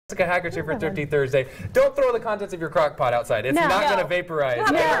Jessica Hackerty for Thrifty Thursday. Don't throw the contents of your crock pot outside. It's not going to vaporize.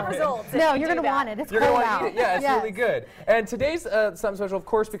 No, you're going to want it. It's cold out. Eat it. Yeah, it's really good. And today's something special, of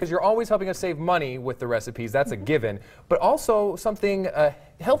course, because you're always helping us save money with the recipes. That's a given. But also something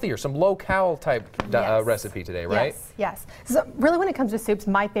healthier, some low-cal type recipe today, right? Yes. So really, when it comes to soups,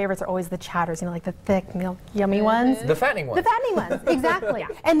 my favorites are always the chatters, you know, like the thick, milk, yummy ones. The fattening ones. The fattening ones, exactly.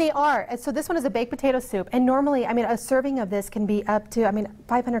 And they are. So this one is a baked potato soup. And normally, I mean, a serving of this can be up to,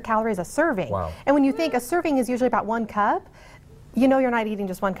 500 calories a serving. Wow. And when you think a serving is usually about 1 cup, you know you're not eating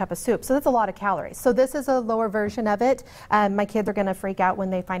just 1 cup of soup. So that's a lot of calories. So this is a lower version of it. My kids are going to freak out when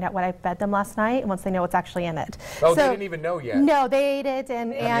they find out what I fed them last night, and once they know what's actually in it. Oh, so, they didn't even know yet? No, they ate it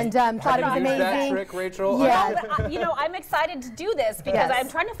and thought it was amazing. That trick, Rachel? Yeah. Well, you know, I'm excited to do this because I'm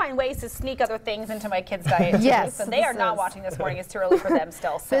trying to find ways to sneak other things into my kids' diet. Yes. So they are not watching this morning. It's too early for them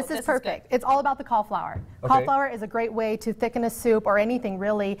still. So this is perfect. It's all about the cauliflower. Okay. Cauliflower is a great way to thicken a soup or anything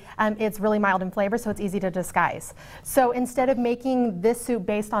really. It's really mild in flavor, so it's easy to disguise. So instead of making this soup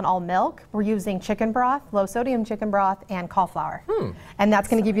based on all milk, we're using chicken broth, low sodium chicken broth, and cauliflower. And that's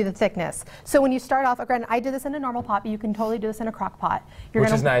going to give you the thickness. So when you start off, granted, I did this in a normal pot, but you can totally do this in a crock pot. Which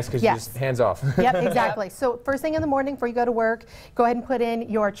is nice because you just hands off. Yep, exactly. So first thing in the morning before you go to work, go ahead and put in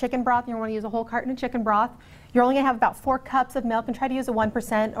your chicken broth. You want to use a whole carton of chicken broth. You're only going to have about 4 cups of milk, and try to use a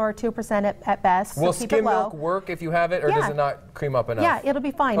 1% or 2% at best. Will skim milk work if you have it, or does it not cream up enough? Yeah, it'll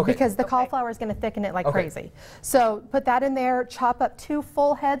be fine because the cauliflower is going to thicken it like crazy. So put that in there, chop up 2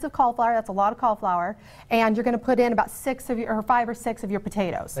 full heads of cauliflower. That's a lot of cauliflower. And you're going to put in about 5 or 6 of your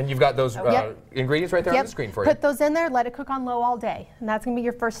potatoes. And you've got those ingredients right there on the screen for you. Put those in there, let it cook on low all day. And that's going to be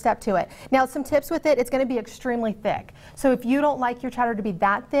your first step to it. Now, some tips with it, it's going to be extremely thick. So if you don't like your chowder to be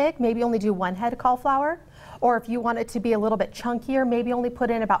that thick, maybe only do 1 head of cauliflower. Or if you want it to be a little bit chunkier, maybe only put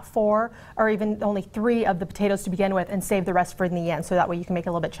in about 4 or even only 3 of the potatoes to begin with and save the rest for in the end. So that way you can make it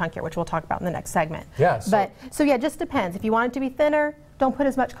a little bit chunkier, which we'll talk about in the next segment. Yeah. So yeah, it just depends. If you want it to be thinner, don't put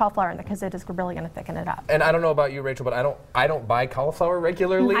as much cauliflower in there because it is really going to thicken it up. And I don't know about you, Rachel, but I don't buy cauliflower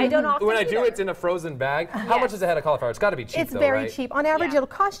regularly. I don't often When I do, it's in a frozen bag. How much is a head of cauliflower? It's got to be cheap, It's very cheap. On average, it'll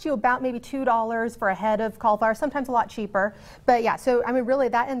cost you about maybe $2 for a head of cauliflower, sometimes a lot cheaper. But yeah, so I mean, really,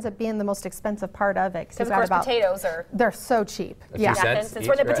 that ends up being the most expensive part of it. Because of course, potatoes are—they're so cheap. Since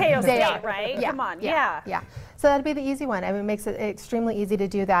where the potatoes stay, right? Yeah. Come on, yeah. So that'd be the easy one. I mean, it makes it extremely easy to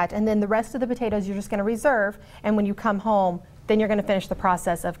do that. And then the rest of the potatoes, you're just going to reserve. And when you come home, then you're going to finish the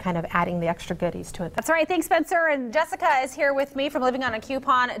process of kind of adding the extra goodies to it. That's right. Thanks, Spencer. And Jessica is here with me from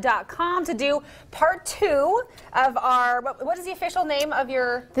livingonacoupon.com to do part 2 of our, what is the official name of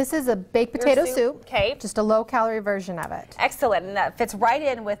your This is a baked potato soup. Okay. Just a low-calorie version of it. Excellent. And that fits right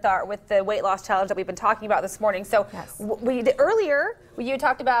in with the weight loss challenge that we've been talking about this morning. So earlier, you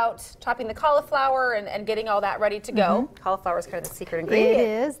talked about chopping the cauliflower and getting all that ready to go. Cauliflower is kind of the secret ingredient.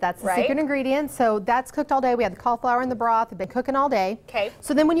 It is. That's the secret ingredient. So that's cooked all day. We had the cauliflower in the broth. It's been cooking all day. Okay.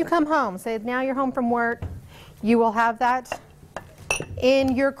 So then when you come home, say now you're home from work, you will have that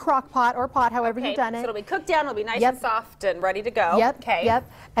in your crock pot or pot, however you've done it. So it'll be cooked down, it'll be nice and soft and ready to go.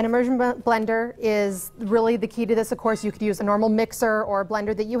 Yep. An immersion blender is really the key to this. Of course, you could use a normal mixer or a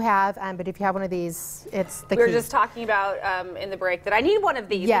blender that you have, but if you have one of these, it's the key. We were just talking about in the break that I need one of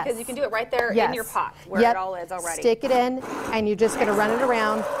these because you can do it right there in your pot where it all is already. Stick it in, and you're just going to run it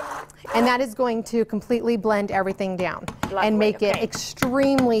around. And that is going to completely blend everything down and make it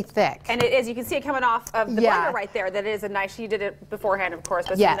extremely thick. And it is. You can see it coming off of the blender right there. That is a nice, you did it beforehand, of course,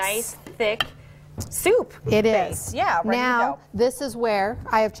 but it's a nice, thick soup. It is. Yeah, ready now, to go. this is where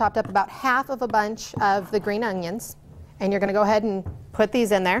I have chopped up about half of a bunch of the green onions. And you're going to go ahead and put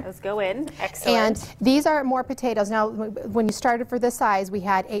these in there. Let's go in. Excellent. And these are more potatoes. Now, when you started for this size, we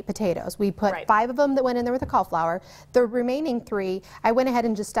had 8 potatoes. We put 5 of them that went in there with the cauliflower. The remaining 3, I went ahead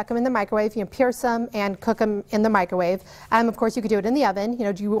and just stuck them in the microwave. You know, pierce them and cook them in the microwave. Of course, you could do it in the oven. You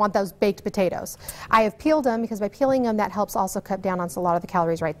know, do you want those baked potatoes? I have peeled them because by peeling them, that helps also cut down on a lot of the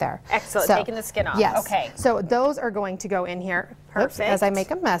calories right there. Excellent. Taking the skin off. Yes. Okay. So those are going to go in here. Perfect. As I make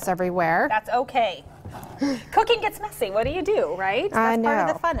a mess everywhere. That's okay. Cooking gets messy. What do you do, right? That's part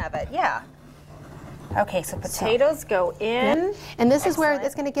of the fun of it. Yeah. Okay, so potatoes go in. And this is where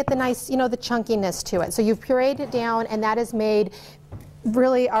it's going to get the nice, you know, the chunkiness to it. So you've pureed it down, and that has made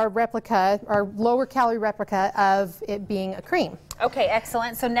really our replica, our lower calorie replica of it being a cream. Okay,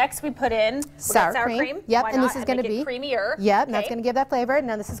 excellent. So next we put in sour cream. Yep, Why and not? this is going to be creamier. Yep, and that's going to give that flavor.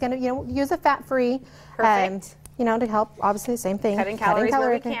 Now this is going to, you know, use a fat-free. Perfect. You know, to help, obviously, same thing. Cutting calories where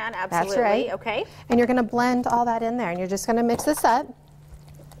we can, absolutely. That's right. Okay. And you're going to blend all that in there, and you're just going to mix this up.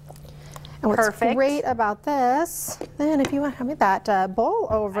 And what's great about this, then if you want to have that bowl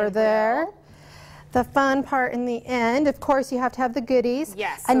over there, The fun part in the end, of course, you have to have the goodies.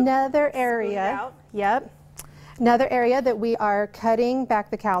 Yes. So Another area, another area that we are cutting back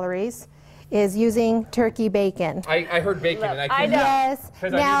the calories is using turkey bacon. I heard bacon, and I couldn't. Yes.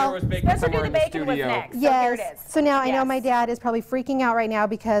 Because I knew there was bacon somewhere in the bacon was studio. next. Yes. So here it is. So now I know my dad is probably freaking out right now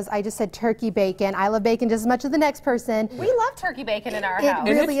because I just said turkey bacon. I love bacon just as much as the next person. We love turkey bacon in our house.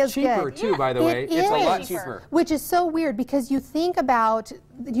 It really it's is cheaper good. too, by the way. It It's a lot is. cheaper. Which is so weird because you think about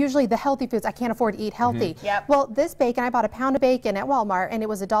usually the healthy foods. I can't afford to eat healthy. Yep. Well, this bacon, I bought a pound of bacon at Walmart and it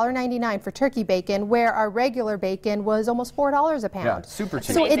was $1.99 for turkey bacon, where our regular bacon was almost $4 a pound. Yeah, super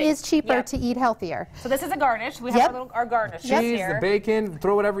cheap. So it Amazing. is cheaper Yep. to eat healthier. So this is a garnish. We have our garnish Cheese, here. the bacon,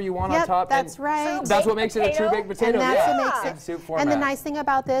 throw whatever you want on top. That's and right. That's what makes it a true baked potato. And that's yeah. what makes it. Soup And format. the nice thing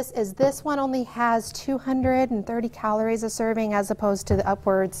about this is this one only has 230 calories a serving, as opposed to the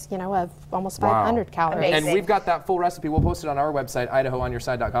upwards, of almost 500 calories. Amazing. And we've got that full recipe. We'll post it on our website,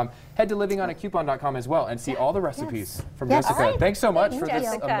 IdahoOnYourSide.com. Head to livingonacoupon.com as well and see all the recipes from Yes. Jessica. All right. Thanks so much for Thank you,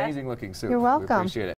 this Jessica. amazing looking soup. You're welcome. We appreciate it.